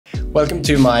Welcome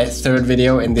to my third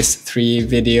video in this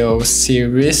 3-video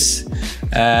series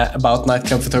about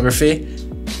nightclub photography.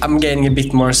 I'm gaining a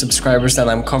bit more subscribers than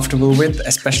I'm comfortable with,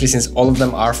 especially since all of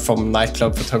them are from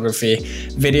nightclub photography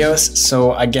videos,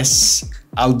 so I guess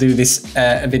I'll do this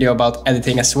video about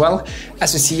editing as well.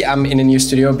 As you see, I'm in a new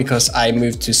studio because I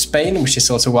moved to Spain, which is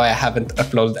also why I haven't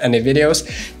uploaded any videos,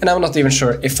 and I'm not even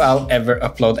sure if I'll ever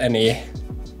upload any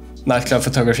nightclub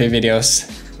photography videos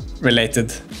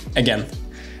related again.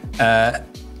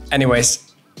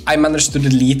 Anyways, I managed to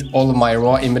delete all of my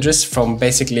raw images from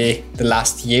basically the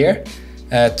last year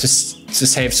to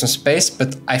save some space,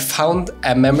 but I found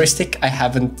a memory stick I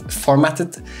haven't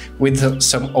formatted with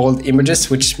some old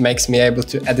images, which makes me able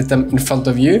to edit them in front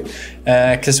of you.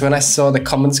 Because when I saw the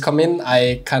comments come in,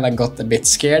 I kind of got a bit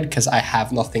scared because I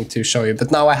have nothing to show you,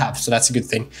 but now I have, so that's a good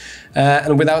thing.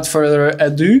 And without further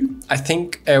ado, I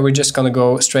think we're just gonna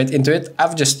go straight into it.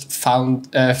 I've just found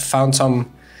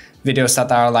some videos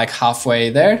that are like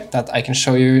halfway there that I can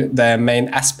show you the main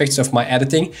aspects of my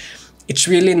editing. It's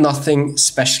really nothing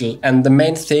special, and the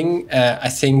main thing I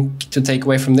think to take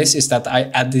away from this is that I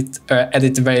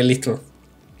edit very little.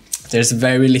 There's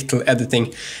very little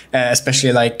editing,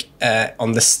 especially like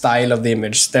on the style of the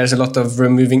image. There's a lot of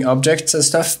removing objects and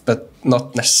stuff, but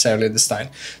not necessarily the style.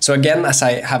 So again, as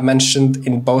I have mentioned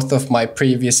in both of my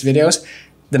previous videos,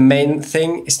 the main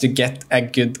thing is to get a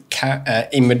good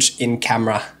image in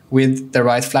camera with the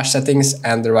right flash settings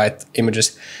and the right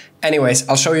images. Anyways,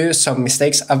 I'll show you some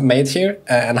mistakes I've made here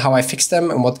and how I fixed them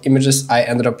and what images I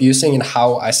ended up using and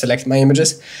how I select my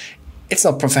images. It's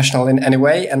not professional in any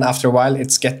way, and after a while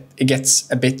it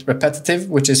gets a bit repetitive,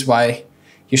 which is why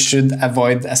you should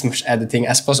avoid as much editing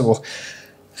as possible.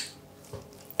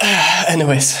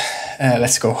 Anyways,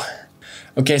 let's go.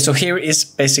 Okay, so here is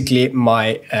basically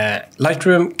my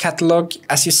Lightroom catalog.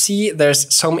 As you see, there's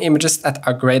some images that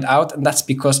are grayed out, and that's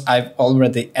because I've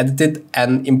already edited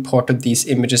and imported these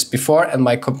images before, and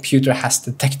my computer has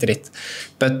detected it.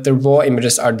 But the raw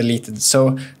images are deleted.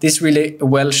 So this really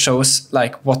well shows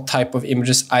like what type of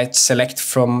images I select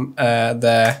from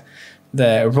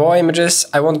the raw images.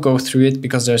 I won't go through it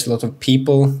because there's a lot of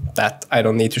people that I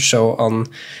don't need to show on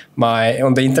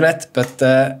the internet, but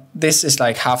this is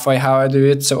like halfway how I do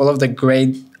it. So all of the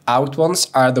grayed out ones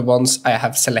are the ones I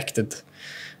have selected.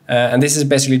 And this is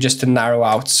basically just to narrow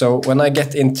out. So when I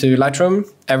get into Lightroom,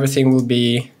 everything will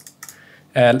be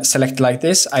selected like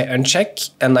this. I uncheck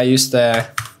and I use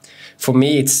for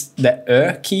me it's the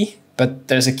Ö key, but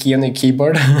there's a key on your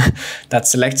keyboard that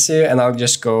selects you, and I'll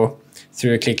just go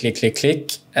through click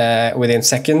within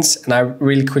seconds, and I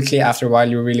really quickly, after a while,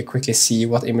 you really quickly see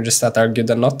what images that are good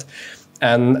and not.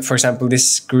 And for example,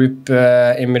 this group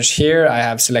image here, I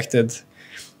have selected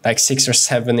like 6 or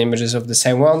 7 images of the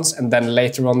same ones, and then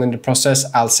later on in the process,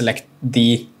 I'll select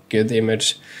the good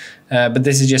image. But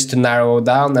this is just to narrow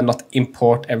down and not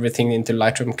import everything into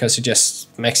Lightroom, because it just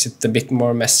makes it a bit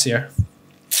more messier.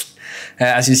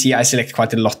 As you see, I select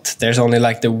quite a lot. There's only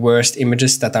like the worst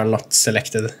images that are not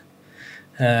selected.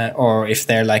 Or if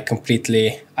they're like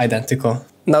completely identical.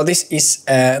 Now this is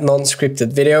a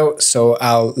non-scripted video, so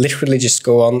I'll literally just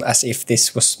go on as if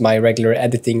this was my regular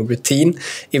editing routine,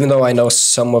 even though I know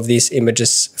some of these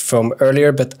images from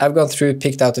earlier, but I've gone through,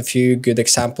 picked out a few good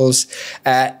examples.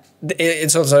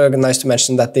 It's also nice to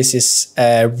mention that this is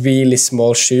a really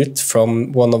small shoot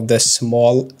from one of the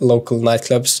small local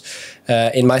nightclubs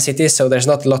in my city, so there's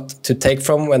not a lot to take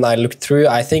from when I looked through.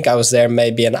 I think I was there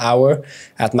maybe an hour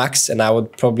at max, and I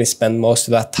would probably spend most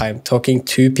of that time talking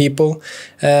to people.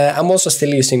 I'm also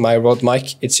still using my Rode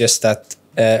mic. It's just that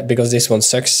because this one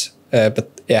sucks,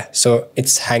 but yeah, so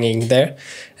it's hanging there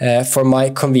for my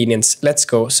convenience. Let's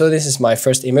go. So this is my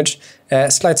first image,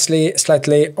 slightly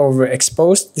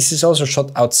overexposed. This is also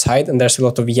shot outside, and there's a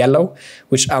lot of yellow,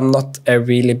 which I'm not a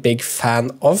really big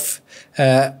fan of.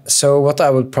 So what I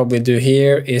would probably do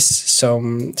here is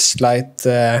some slight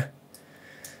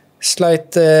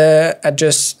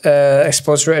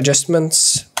exposure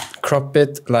adjustments, crop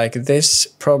it like this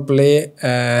probably,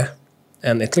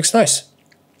 and it looks nice.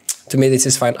 To me, this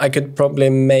is fine. I could probably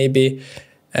maybe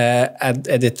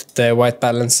edit the white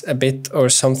balance a bit or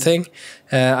something.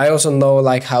 I also know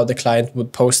like how the client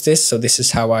would post this, so this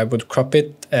is how I would crop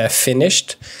it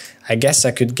finished. I guess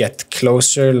I could get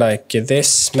closer like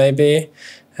this maybe,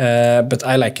 but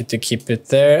I like it to keep it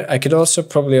there. I could also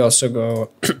probably also go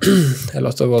a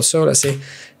lot of also, let's see,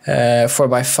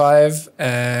 4x5.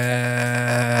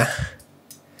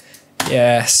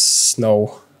 Yes,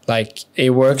 no. Like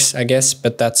it works, I guess,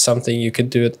 but that's something you could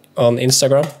do it on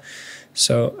Instagram.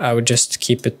 So I would just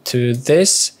keep it to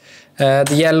this.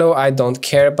 The yellow I don't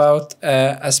care about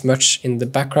as much in the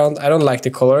background. I don't like the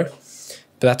color.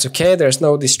 but that's okay. There's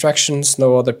no distractions,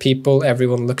 no other people.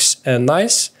 Everyone looks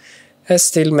nice.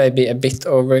 Still maybe a bit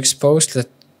overexposed.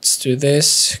 Let's do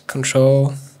this.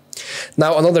 Control.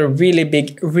 Now another really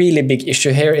big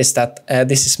issue here is that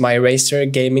this is my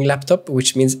Razer gaming laptop,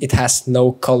 which means it has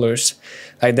no colors.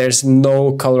 Like there's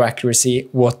no color accuracy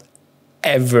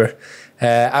whatever.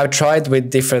 I've tried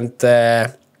with different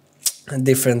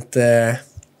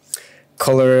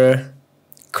color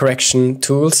correction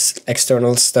tools,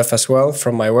 external stuff as well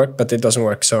from my work, but it doesn't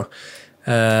work. So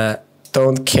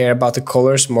don't care about the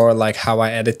colors, more like how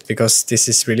I edit, because this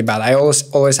is really bad. I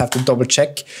always have to double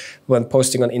check when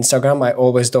posting on Instagram. I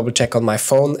always double check on my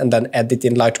phone and then edit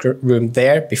in Lightroom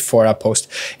there before I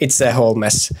post. It's a whole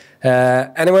mess.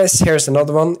 Anyways, here's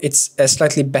another one. It's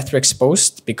slightly better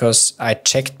exposed because I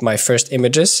checked my first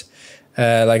images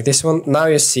like this one. Now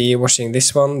you see watching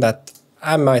this one that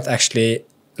I might actually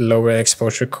lower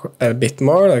exposure a bit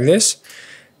more like this.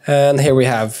 And here we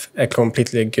have a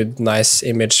completely good, nice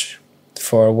image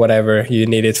for whatever you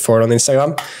need it for on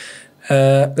Instagram.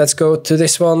 Let's go to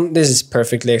this one. This is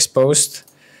perfectly exposed,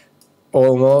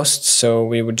 almost. So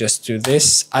we would just do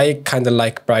this. I kind of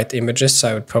like bright images, so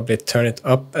I would probably turn it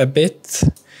up a bit.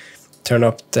 Turn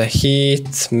up the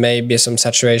heat, maybe some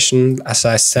saturation. As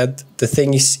I said, the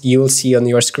things you'll see on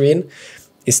your screen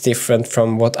is different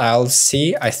from what I'll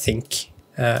see, I think.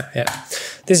 Yeah,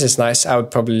 this is nice. I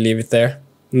would probably leave it there.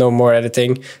 No more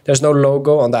editing. There's no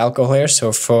logo on the alcohol here,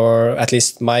 so for at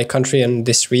least my country and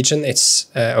this region, it's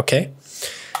okay.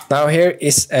 Now here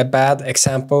is a bad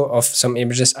example of some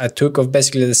images I took of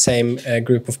basically the same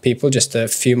group of people, just a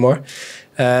few more.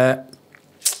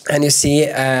 And you see,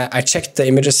 I checked the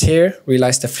images here,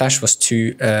 realized the flash was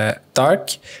too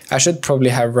dark. I should probably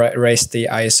have raised the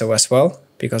ISO as well,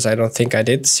 because I don't think I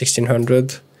did.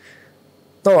 1600.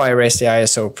 No, I raised the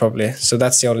ISO probably, so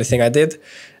that's the only thing I did.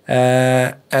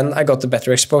 And I got the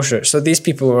better exposure. So these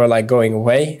people were like going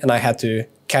away, and I had to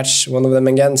catch one of them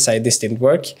again, say this didn't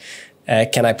work.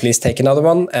 Can I please take another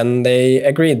one? And they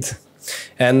agreed.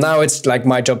 And now it's like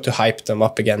my job to hype them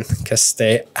up again, because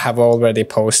they have already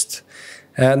posted.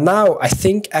 Now I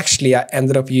think actually I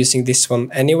ended up using this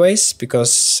one anyways,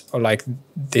 because or like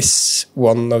this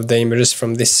one of the images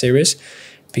from this series,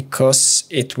 because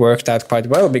it worked out quite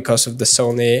well because of the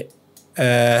Sony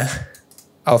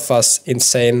Alpha's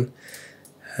insane,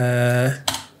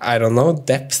 I don't know,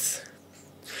 depth,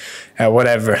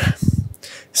 whatever.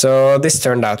 So this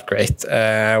turned out great.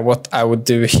 What I would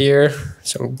do here,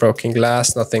 some broken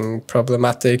glass, nothing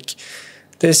problematic.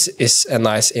 This is a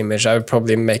nice image. I would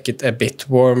probably make it a bit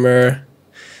warmer.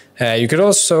 You could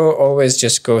also always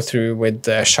just go through with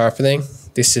the sharpening.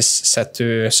 This is set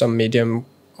to some medium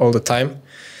all the time.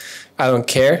 I don't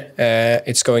care.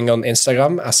 It's going on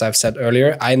Instagram, as I've said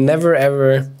earlier. I never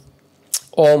ever,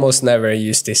 almost never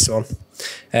use this one.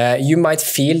 You might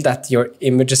feel that your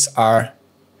images are,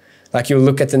 like you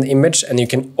look at an image and you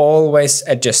can always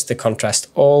adjust the contrast,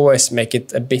 always make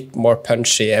it a bit more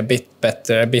punchy, a bit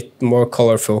better, a bit more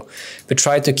colorful. But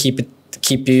try to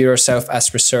keep yourself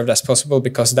as reserved as possible,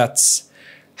 because that's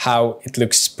how it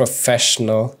looks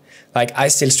professional. Like I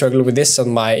still struggle with this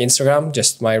on my Instagram,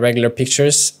 just my regular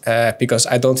pictures, because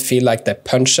I don't feel like they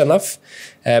punch enough.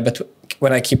 But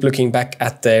when I keep looking back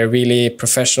at the really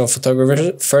professional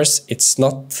photographers, it's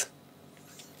not,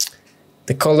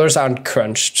 the colors aren't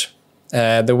crunched.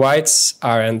 The whites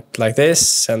aren't like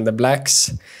this, and the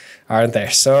blacks aren't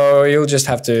there. So you'll just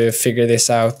have to figure this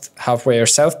out halfway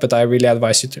yourself, but I really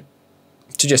advise you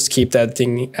to just keep the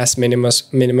editing as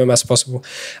minimum as possible.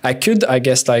 I could, I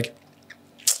guess, like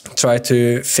try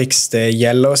to fix the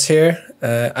yellows here.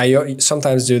 I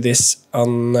sometimes do this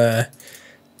on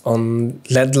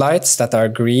LED lights that are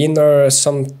green or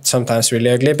sometimes really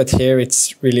ugly, but here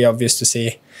it's really obvious to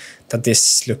see that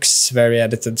this looks very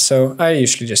edited. So I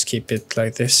usually just keep it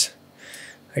like this.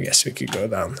 I guess we could go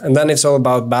down. And then it's all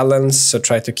about balance, so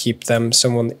try to keep them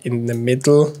someone in the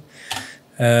middle.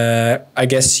 I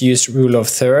guess use rule of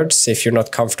thirds if you're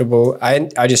not comfortable.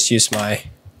 I just use my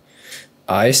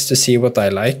eyes to see what I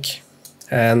like,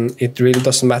 and it really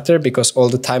doesn't matter because all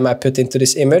the time I put into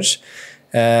this image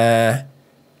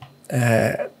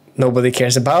nobody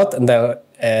cares about, and they'll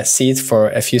see it for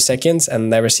a few seconds and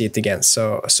never see it again.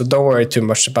 So don't worry too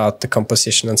much about the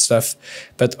composition and stuff,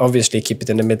 but obviously keep it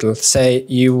in the middle. Say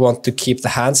you want to keep the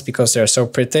hands because they're so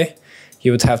pretty,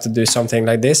 you would have to do something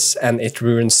like this, and it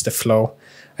ruins the flow.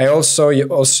 I also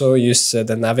use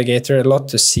the navigator a lot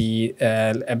to see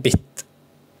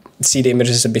see the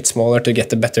images a bit smaller to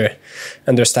get a better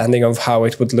understanding of how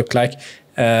it would look like,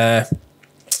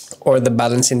 or the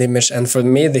balance in the image. And for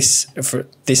me, for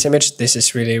this image, this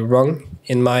is really wrong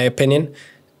in my opinion.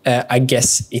 I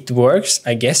guess it works.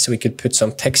 I guess we could put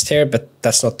some text here, but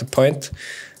that's not the point.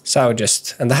 So I would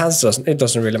just, and the hands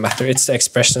doesn't really matter. It's the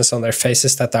expressions on their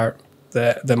faces that are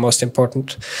the most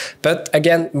important. But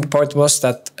again, the point was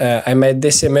that I made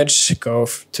this image go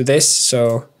to this,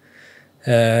 so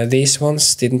these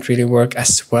ones didn't really work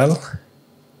as well.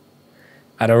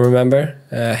 I don't remember.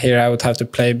 Here I would have to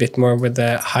play a bit more with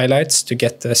the highlights to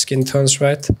get the skin tones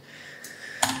right.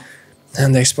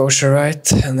 And the exposure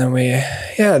right. And then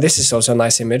yeah, this is also a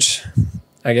nice image,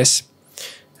 I guess.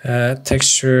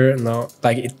 Texture, no,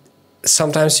 like it.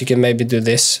 Sometimes you can maybe do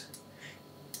this,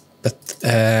 but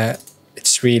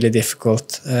it's really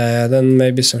difficult. Then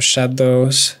maybe some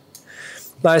shadows.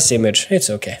 Nice image, it's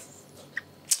okay.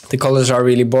 The colors are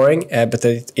really boring, but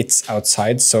it's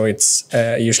outside, so it's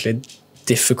usually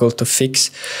difficult to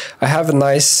fix. I have a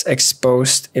nice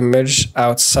exposed image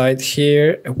outside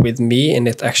here with me in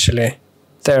it actually.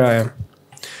 There I am.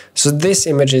 So this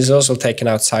image is also taken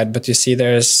outside, but you see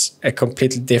there's a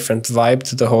completely different vibe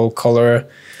to the whole color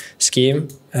scheme,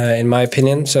 in my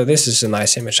opinion. So this is a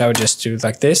nice image. I would just do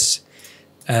like this,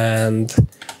 and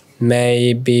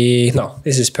maybe, no,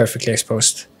 this is perfectly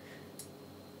exposed.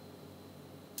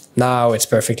 Now it's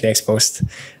perfectly exposed.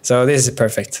 So this is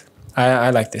perfect.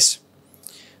 I like this.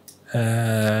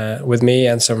 With me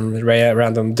and some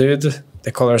random dude,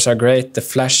 the colors are great. The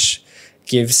flash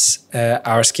gives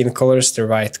our skin colors the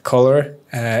right color.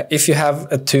 If you have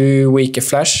a too weak a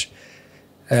flash,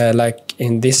 like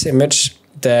in this image,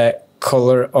 the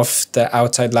color of the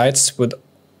outside lights would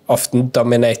often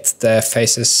dominate the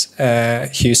faces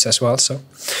hues as well. So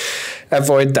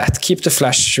avoid that. Keep the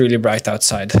flash really bright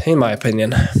outside, in my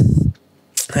opinion.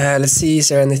 Let's see, is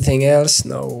there anything else?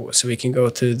 No, so we can go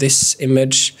to this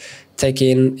image. Take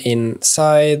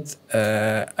inside,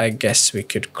 I guess we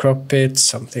could crop it,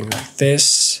 something like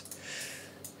this.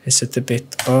 Is it a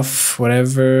bit off?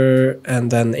 Whatever. And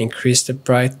then increase the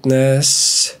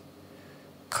brightness,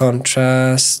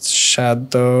 contrast,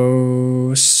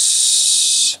 shadows,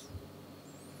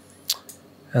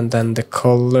 and then the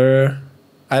color.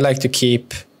 I like to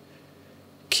keep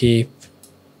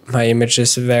my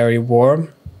images very warm,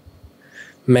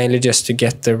 mainly just to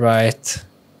get the right,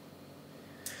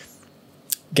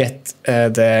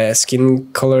 the skin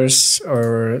colors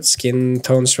or skin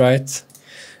tones right.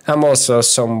 I'm also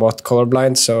somewhat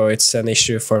colorblind, so it's an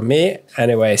issue for me.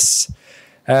 Anyways,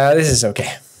 this is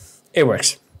okay. It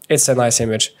works. It's a nice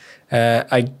image.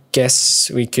 I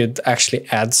guess we could actually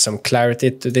add some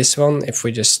clarity to this one if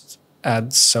we just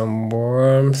add some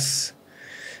warmth,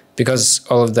 because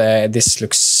all of this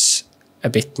looks a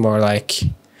bit more like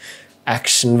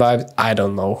action vibe. I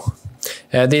don't know.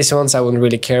 These ones I wouldn't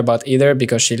really care about either,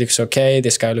 because she looks okay,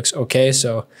 this guy looks okay,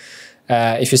 so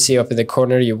if you see up in the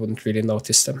corner you wouldn't really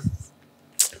notice them.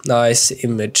 Nice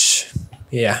image.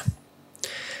 Yeah,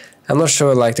 I'm not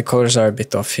sure, like the colors are a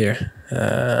bit off here.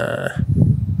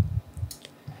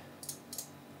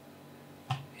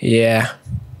 Yeah,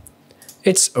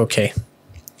 it's okay.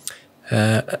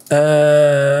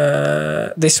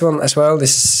 This one as well,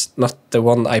 this is not the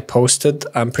one I posted,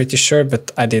 I'm pretty sure,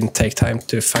 but I didn't take time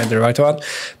to find the right one.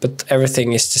 But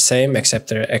everything is the same except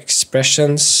their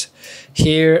expressions.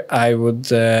 Here I would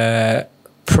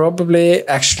probably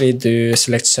actually do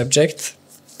select subject.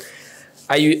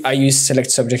 I use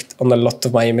select subject on a lot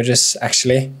of my images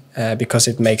actually, because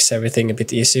it makes everything a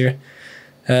bit easier.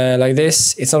 Like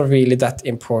this, it's not really that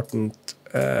important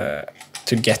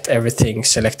to get everything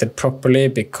selected properly,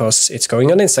 because it's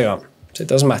going on Instagram, so it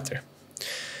doesn't matter.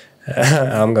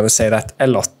 I'm gonna say that a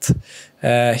lot.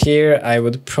 Here I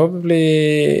would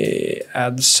probably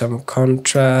add some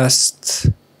contrast,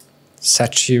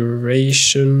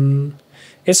 saturation.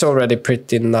 It's already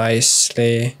pretty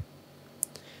nicely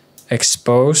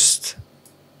exposed.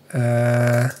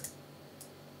 I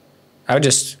would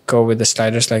just go with the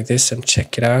sliders like this and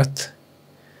check it out.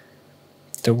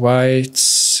 The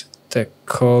whites, the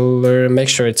color, make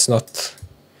sure it's not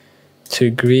too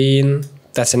green.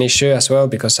 That's an issue as well,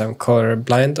 because I'm color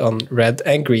blind on red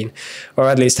and green, or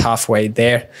at least halfway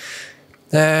there.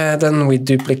 Then we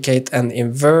duplicate and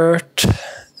invert.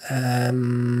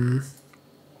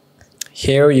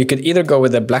 Here you could either go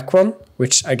with the black one,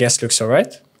 which I guess looks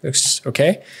alright, looks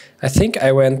okay. I think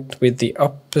I went with the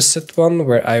opposite one,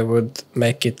 where I would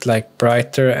make it like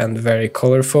brighter and very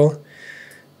colorful.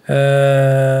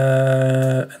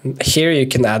 Here you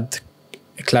can add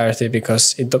clarity,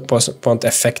 because it won't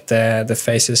affect the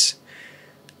faces,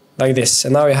 like this.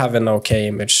 And now you have an okay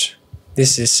image.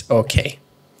 This is okay.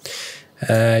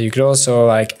 You could also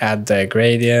like add the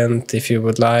gradient if you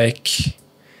would like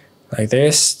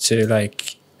this, to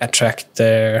like attract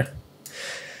their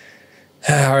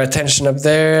our attention up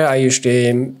there. I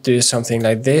usually do something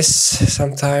like this,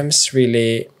 sometimes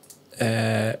really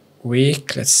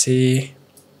weak. Let's see.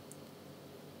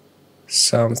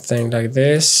 Something like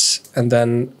this. And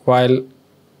then while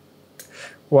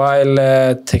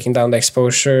taking down the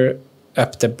exposure,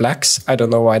 up the blacks. I don't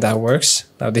know why that works.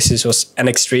 Now this was an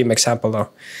extreme example though.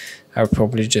 I would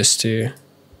probably just do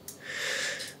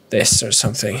this or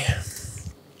something.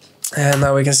 And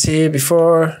now we can see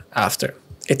before, after.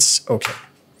 It's okay.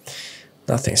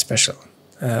 Nothing special.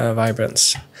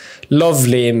 Vibrance.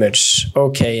 Lovely image.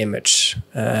 Okay image.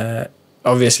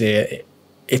 Obviously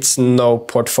it's no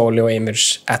portfolio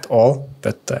image at all,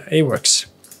 but it works.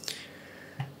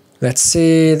 Let's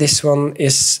see, this one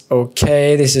is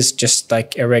okay. This is just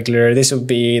like a regular, this would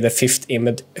be the fifth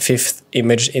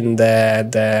image in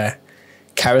the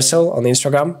carousel on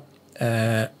Instagram.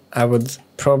 I would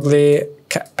probably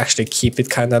actually keep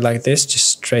it kind of like this, just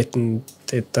straighten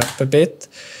it up a bit.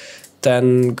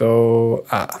 Then go,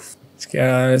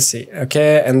 let's see,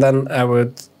 okay, and then I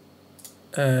would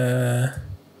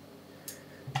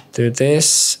do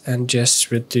this and just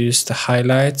reduce the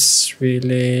highlights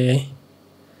really.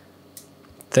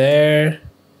 There,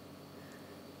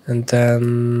 and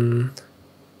then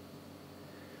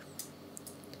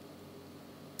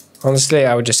honestly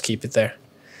I would just keep it there,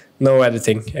 no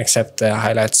editing except the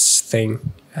highlights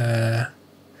thing.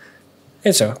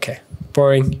 It's okay,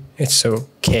 boring, it's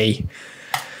okay.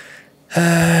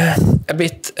 A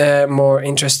bit more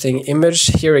interesting image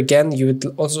here. Again, you would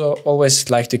also always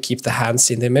like to keep the hands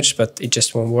in the image, but it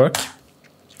just won't work,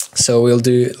 so we'll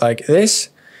do like this.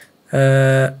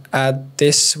 Add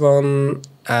this one,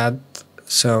 add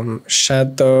some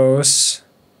shadows,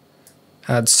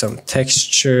 add some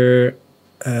texture.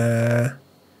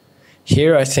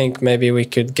 Here I think maybe we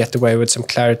could get away with some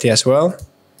clarity as well,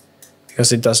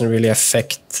 because it doesn't really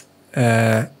affect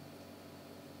the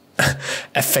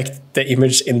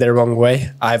image in the wrong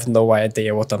way. I have no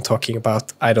idea what I'm talking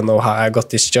about. I don't know how I got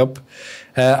this job.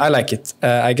 I like it.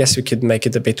 I guess we could make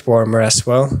it a bit warmer as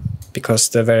well, because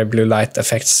the very blue light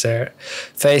affects their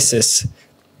faces.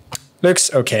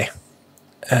 Looks okay.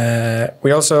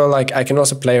 We also like, I can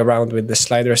also play around with the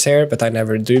sliders here, but I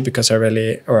never do because I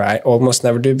almost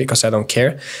never do because I don't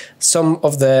care. Some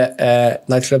of the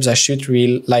nightclubs I shoot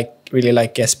really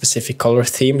like a specific color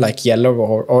theme, like yellow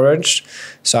or orange.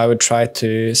 So I would try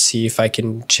to see if I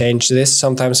can change this.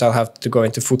 Sometimes I'll have to go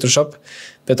into Photoshop,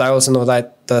 but I also know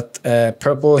that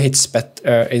purple is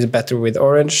better with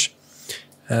orange.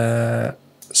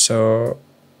 So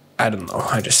I don't know,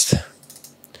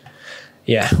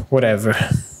 yeah, whatever.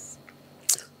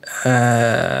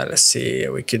 Let's see,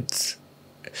 we could,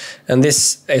 and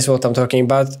this is what I'm talking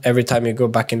about. Every time you go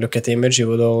back and look at the image, you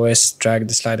would always drag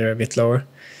the slider a bit lower,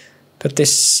 but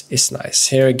this is nice.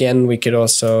 Here again, we could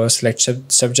also select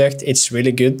subject. It's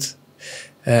really good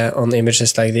on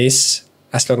images like this,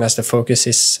 as long as the focus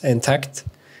is intact.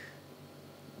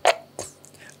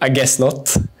 I guess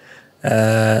not.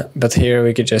 But here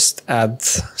we could just add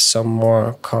some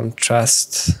more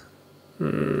contrast.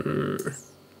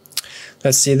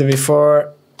 Let's see the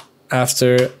before,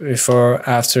 after,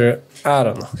 I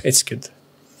don't know, it's good.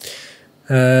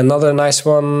 Another nice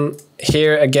one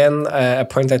here again, a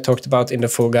point I talked about in the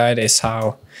full guide is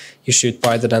how you shoot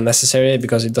wider than necessary,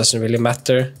 because it doesn't really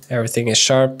matter, everything is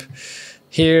sharp.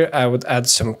 Here I would add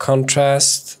some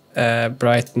contrast,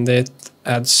 brighten it,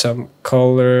 add some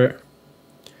color.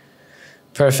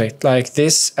 Perfect, like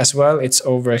this as well. It's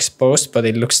overexposed, but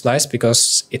it looks nice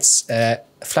because it's a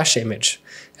flash image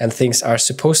and things are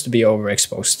supposed to be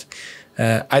overexposed.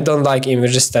 I don't like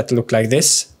images that look like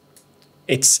this.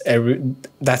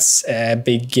 That's a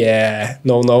big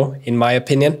no-no in my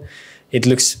opinion. It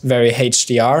looks very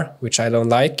HDR, which I don't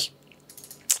like.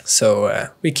 So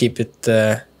we keep it.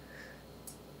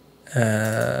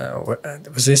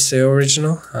 Was this the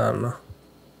original? I don't know.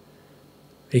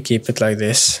 We keep it like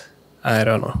this. I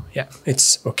don't know. Yeah,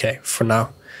 it's okay for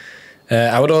now.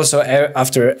 I would also,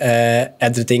 after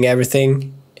editing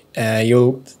everything,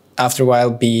 you'll after a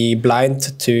while be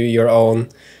blind to your own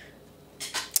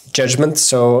judgment.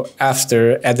 So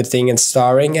after editing and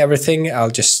starring everything, I'll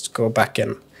just go back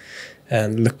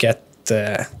and look at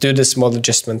do the small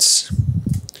adjustments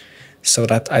so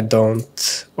that I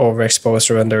don't overexpose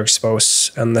or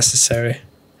underexpose unnecessary.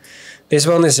 This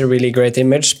one is a really great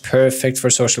image, perfect for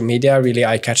social media, really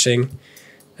eye-catching.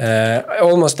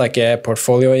 Almost like a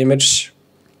portfolio image.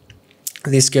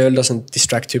 This girl doesn't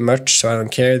distract too much, so I don't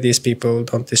care. These people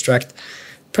don't distract.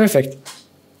 Perfect.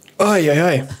 Oi, oi,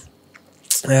 oi.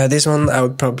 This one I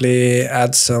would probably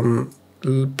add some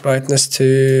brightness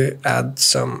to, add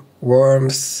some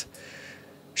warmth.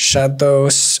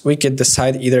 Shadows, we could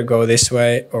decide either go this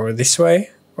way, or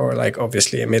like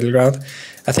obviously a middle ground.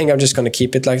 I think I'm just gonna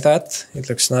keep it like that. It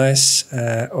looks nice.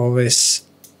 Always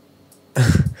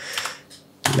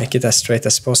make it as straight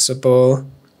as possible.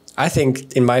 I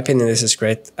think, in my opinion, this is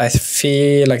great. I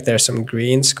feel like there's some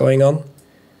greens going on.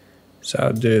 So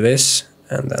I'll do this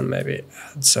and then maybe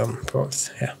add some warmth.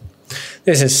 Yeah,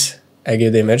 this is a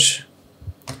good image.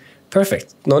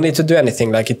 Perfect. No need to do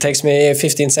anything. Like, it takes me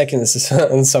 15 seconds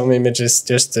on some images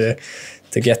just to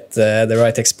get the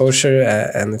right exposure,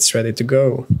 and it's ready to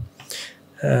go.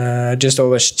 Just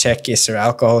always check, is there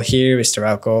alcohol here? Is there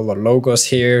alcohol or logos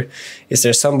here? Is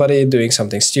there somebody doing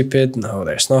something stupid? No,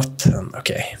 there's not.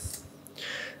 Okay.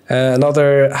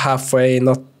 Another halfway,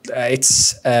 not,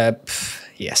 it's,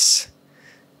 yes.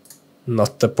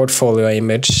 Not the portfolio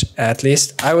image, at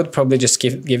least. I would probably just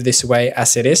give this away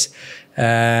as it is,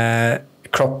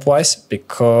 crop wise,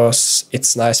 because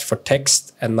it's nice for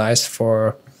text and nice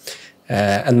for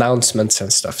announcements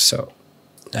and stuff. So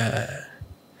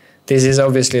this is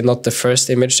obviously not the first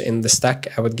image in the stack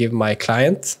I would give my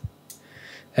client.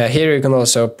 Here you can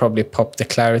also probably pop the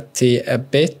clarity a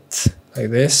bit like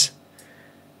this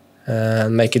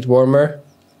and make it warmer.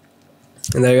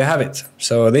 And there you have it.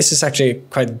 So this is actually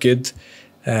quite good.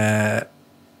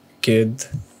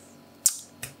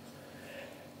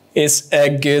 It's a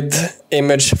good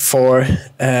image for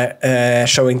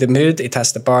showing the mood. It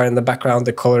has the bar in the background.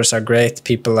 The colors are great.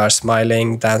 People are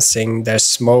smiling, dancing. There's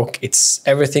smoke. It's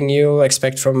everything you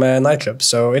expect from a nightclub.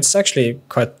 So it's actually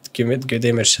quite good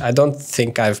image. I don't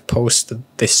think I've posted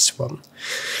this one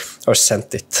or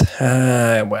sent it.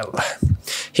 Well,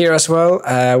 here as well,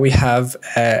 we have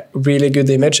a really good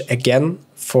image again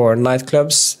for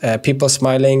nightclubs. People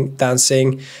smiling,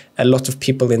 dancing, a lot of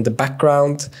people in the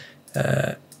background,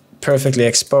 perfectly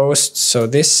exposed. So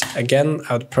this, again,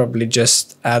 I would probably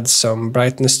just add some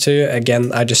brightness to.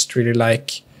 Again, I just really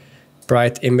like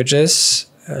bright images,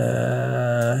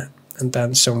 and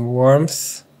then some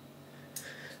warmth.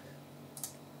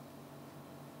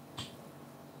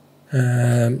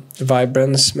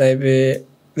 Vibrance, maybe.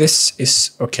 This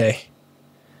is okay.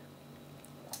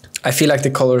 I feel like the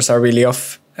colors are really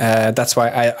off. That's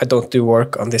why I don't do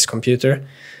work on this computer.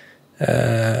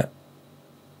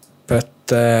 But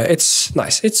it's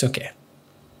nice. It's okay.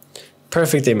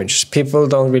 Perfect image. People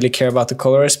don't really care about the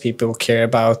colors. People care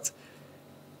about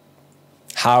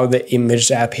how the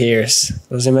image appears.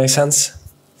 Does it make sense?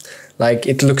 Like,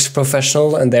 it looks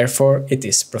professional, and therefore it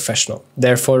is professional.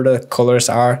 Therefore the colors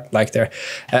are like there.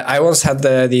 I once had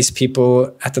these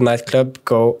people at the nightclub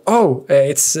go, oh,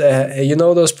 it's you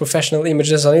know those professional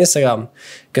images on Instagram,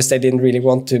 because they didn't really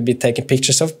want to be taking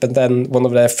pictures of. But then one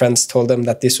of their friends told them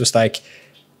that this was like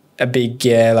a big,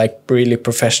 like really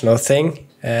professional thing.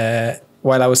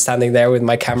 While I was standing there with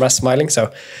my camera smiling.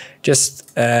 So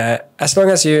just as long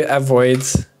as you avoid.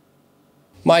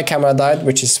 My camera died,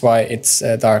 which is why it's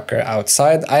darker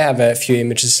outside. I have a few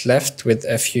images left with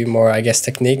a few more, I guess,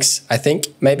 techniques, I think,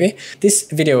 maybe. This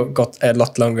video got a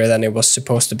lot longer than it was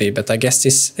supposed to be, but I guess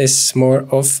this is more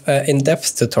of an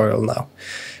in-depth tutorial now.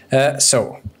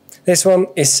 So, this one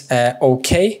is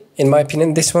okay, in my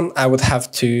opinion. This one I would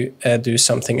have to do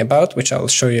something about, which I'll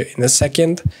show you in a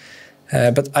second.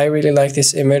 But I really like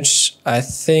this image. I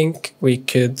think we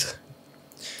could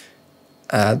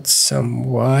add some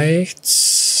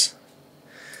whites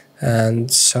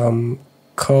and some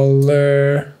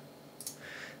color.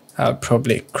 I'll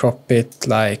probably crop it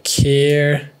like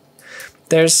here.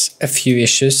 There's a few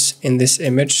issues in this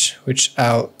image which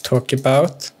I'll talk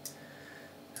about.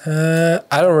 I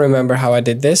don't remember how I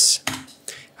did this.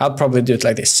 I'll probably do it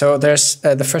like this. So there's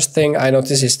the first thing I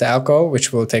notice is the alcohol,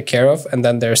 which we'll take care of, and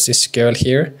then there's this girl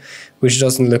here, which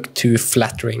doesn't look too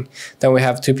flattering. Then we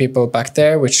have two people back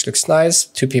there, which looks nice,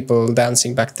 two people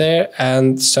dancing back there,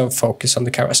 and some focus on the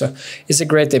camera. So it's a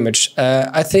great image.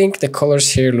 I think the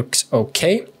colors here looks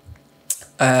okay.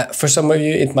 For some of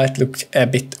you, it might look a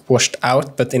bit washed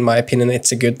out, but in my opinion,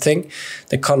 it's a good thing.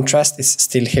 The contrast is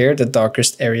still here. The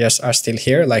darkest areas are still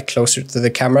here, like closer to the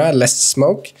camera, less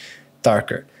smoke,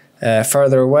 darker.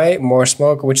 Further away, more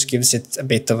smoke, which gives it a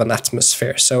bit of an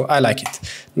atmosphere. So I like it.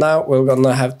 Now we're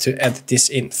gonna have to edit this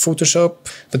in Photoshop,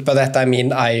 but by that I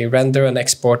mean I render and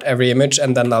export every image,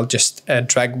 and then I'll just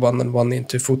drag one and one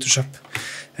into Photoshop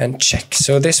and check.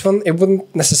 So this one, it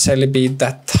wouldn't necessarily be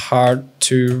that hard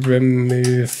to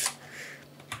remove.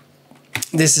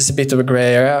 This is a bit of a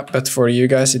gray area, but for you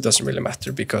guys it doesn't really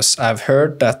matter, because I've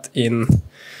heard that in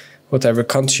whatever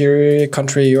country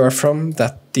you are from,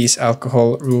 that these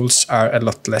alcohol rules are a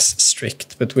lot less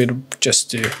strict. But we'll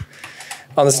just do,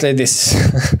 honestly, this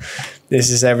This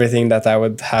is everything that I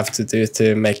would have to do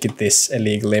to make it this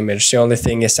illegal image. The only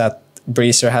thing is that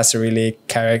Breezer has a really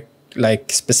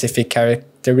specific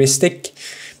characteristic,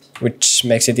 which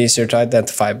makes it easier to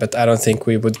identify, but I don't think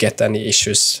we would get any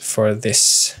issues for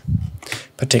this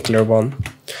particular one.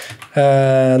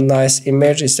 Nice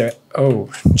image. Is there, oh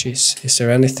jeez, is there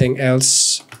anything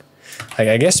else?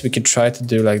 I guess we could try to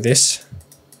do like this.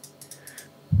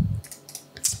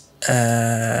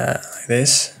 Like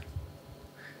this.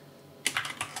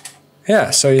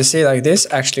 Yeah, so you see, like this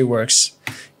actually works.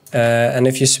 And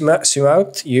if you zoom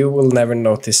out, you will never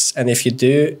notice. And if you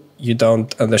do, you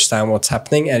don't understand what's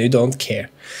happening and you don't care,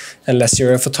 unless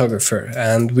you're a photographer.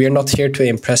 And we're not here to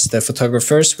impress the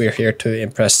photographers, we're here to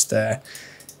impress the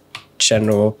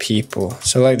general people.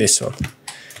 So like this one.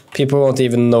 People won't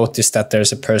even notice that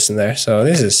there's a person there. So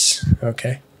this is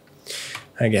okay,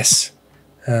 I guess.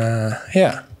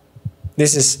 Yeah.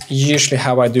 This is usually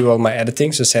how I do all my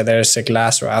editing. So say there's a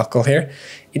glass or alcohol here.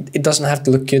 It doesn't have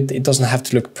to look good. It doesn't have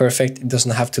to look perfect. It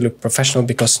doesn't have to look professional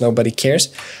because nobody cares.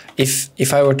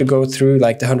 If I were to go through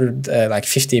like the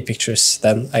 50 pictures,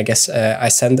 then I guess I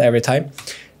send every time.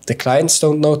 The clients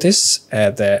don't notice.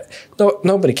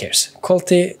 Nobody cares.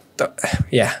 Quality,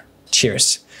 yeah,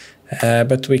 cheers.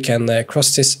 But we can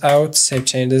cross this out, save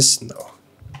changes, no.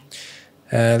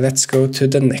 Let's go to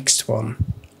the next one.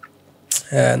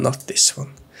 Not this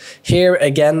one. Here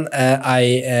again,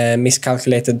 I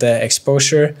miscalculated the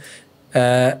exposure.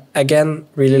 Again,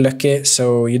 really lucky,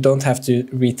 so you don't have to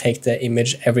retake the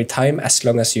image every time as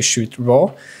long as you shoot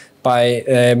raw. By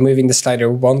moving the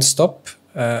slider one stop,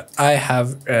 I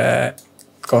have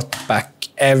got back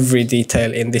every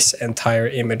detail in this entire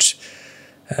image,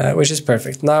 which is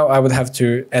perfect. Now I would have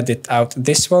to edit out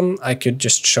this one. I could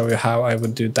just show you how I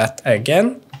would do that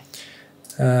again.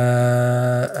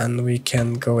 And we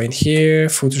can go in here,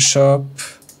 Photoshop,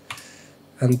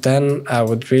 and then I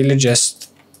would really just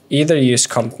either use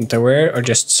content aware or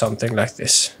just something like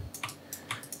this.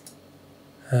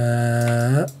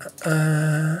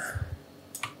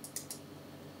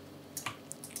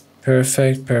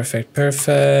 Perfect, perfect,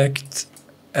 perfect.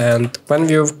 And when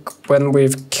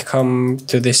we've come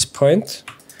to this point,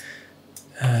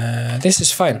 this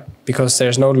is fine because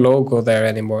there's no logo there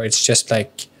anymore. It's just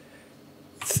like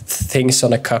things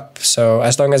on a cup. So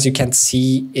as long as you can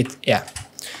see it, yeah.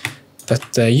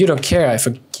 But you don't care. I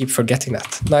keep forgetting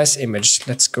that. Nice image.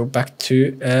 Let's go back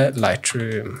to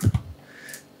Lightroom.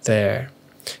 There.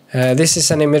 This is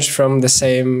an image from the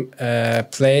same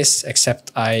place,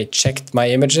 except I checked my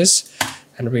images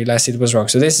and realized it was wrong.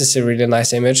 So this is a really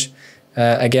nice image.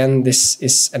 Again, this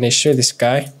is an issue, this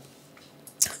guy.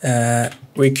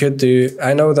 We could do,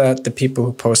 I know that the people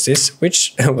who post this,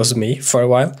 which was me for a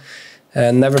while,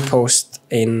 never post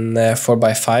in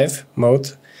 4:5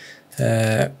 mode.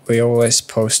 We always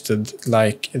posted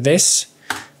like this.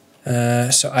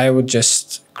 So I would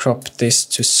just crop this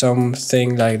to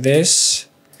something like this,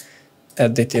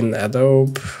 edit in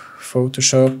Adobe,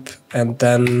 Photoshop, and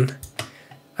then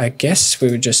I guess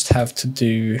we would just have to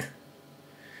do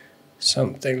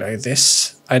something like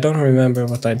this. I don't remember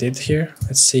what I did here.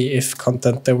 Let's see if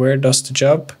content aware does the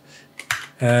job.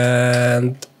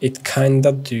 And it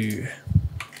kinda do.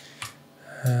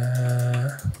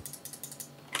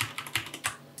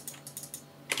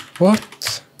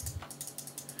 What?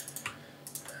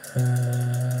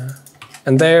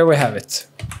 And there we have it.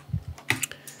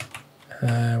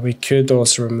 We could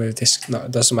also remove this. No,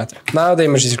 it doesn't matter. Now the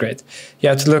image is great. You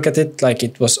have to look at it like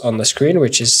it was on the screen,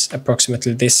 which is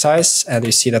approximately this size, and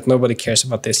you see that nobody cares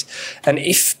about this. And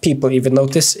if people even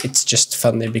notice, it's just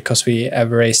funny because we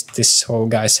erased this whole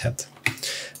guy's head.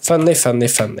 Funny, funny,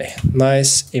 funny.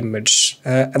 Nice image.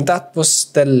 And that was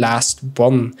the last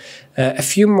one. A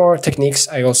few more techniques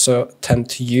I also tend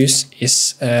to use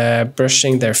is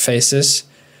brushing their faces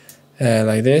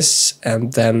like this,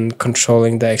 and then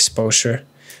controlling the exposure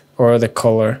or the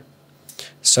color.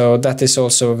 So that is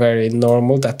also very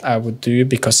normal that I would do,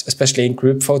 because especially in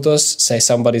group photos, say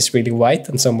somebody's really white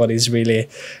and somebody's really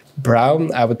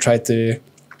brown, I would try to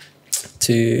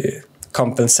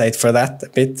compensate for that a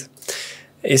bit.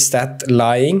 Is that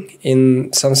lying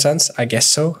in some sense? I guess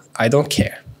so. I don't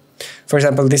care. For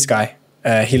example, this guy,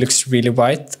 he looks really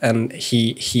white and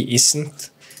he isn't.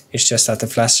 It's just that the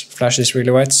flash is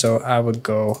really white, so I would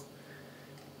go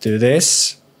do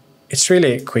this. It's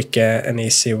really quick and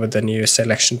easy with the new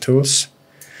selection tools.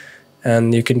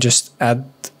 And you can just add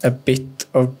a bit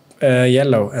of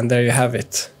yellow, and there you have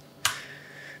it.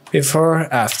 Before,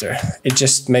 after. It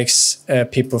just makes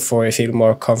people feel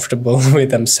more comfortable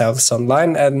with themselves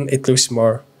online, and it looks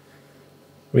more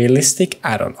realistic.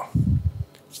 I don't know.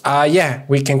 Yeah,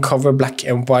 we can cover black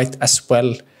and white as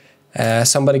well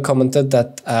Somebody commented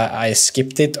that I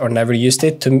skipped it or never used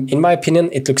it. In my opinion,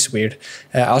 it looks weird.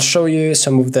 I'll show you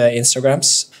some of the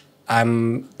Instagrams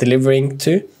I'm delivering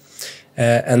to,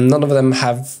 and none of them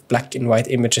have black and white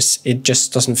images. It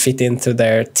just doesn't fit into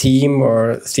their theme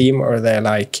or their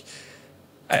like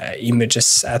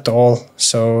images at all.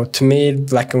 So to me,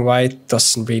 black and white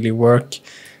doesn't really work,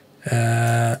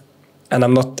 and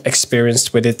I'm not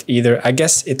experienced with it either. I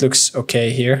guess it looks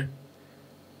okay here.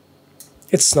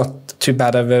 It's not too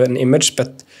bad of an image,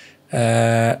 but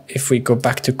if we go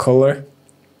back to color,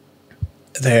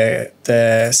 the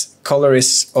color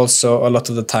is also a lot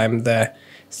of the time the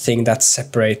thing that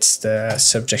separates the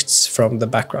subjects from the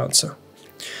background. So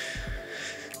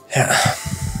yeah,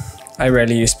 I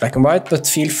rarely use black and white, but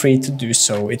feel free to do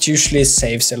so. It usually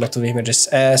saves a lot of images.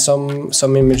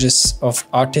 Some images of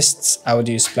artists I would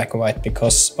use black and white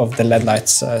because of the LED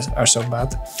lights are so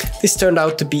bad. This turned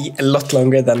out to be a lot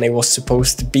longer than it was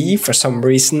supposed to be for some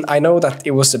reason. I know that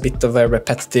it was a bit of a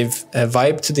repetitive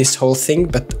vibe to this whole thing,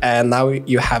 but now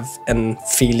you have a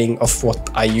feeling of what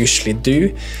I usually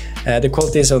do. The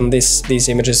qualities on these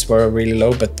images were really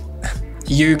low, but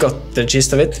you got the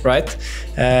gist of it, right?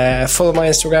 Follow my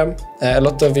Instagram. A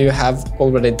lot of you have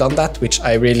already done that, which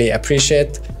I really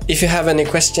appreciate. If you have any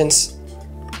questions,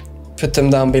 put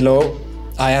them down below.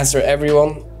 I answer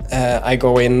everyone. I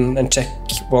go in and check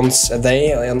once a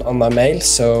day on my mail.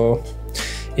 So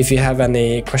if you have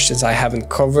any questions I haven't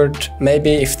covered,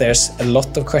 maybe if there's a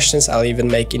lot of questions, I'll even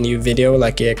make a new video,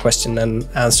 like a question and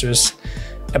answers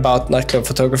about nightclub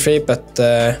photography. But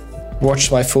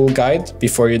watch my full guide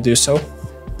before you do so.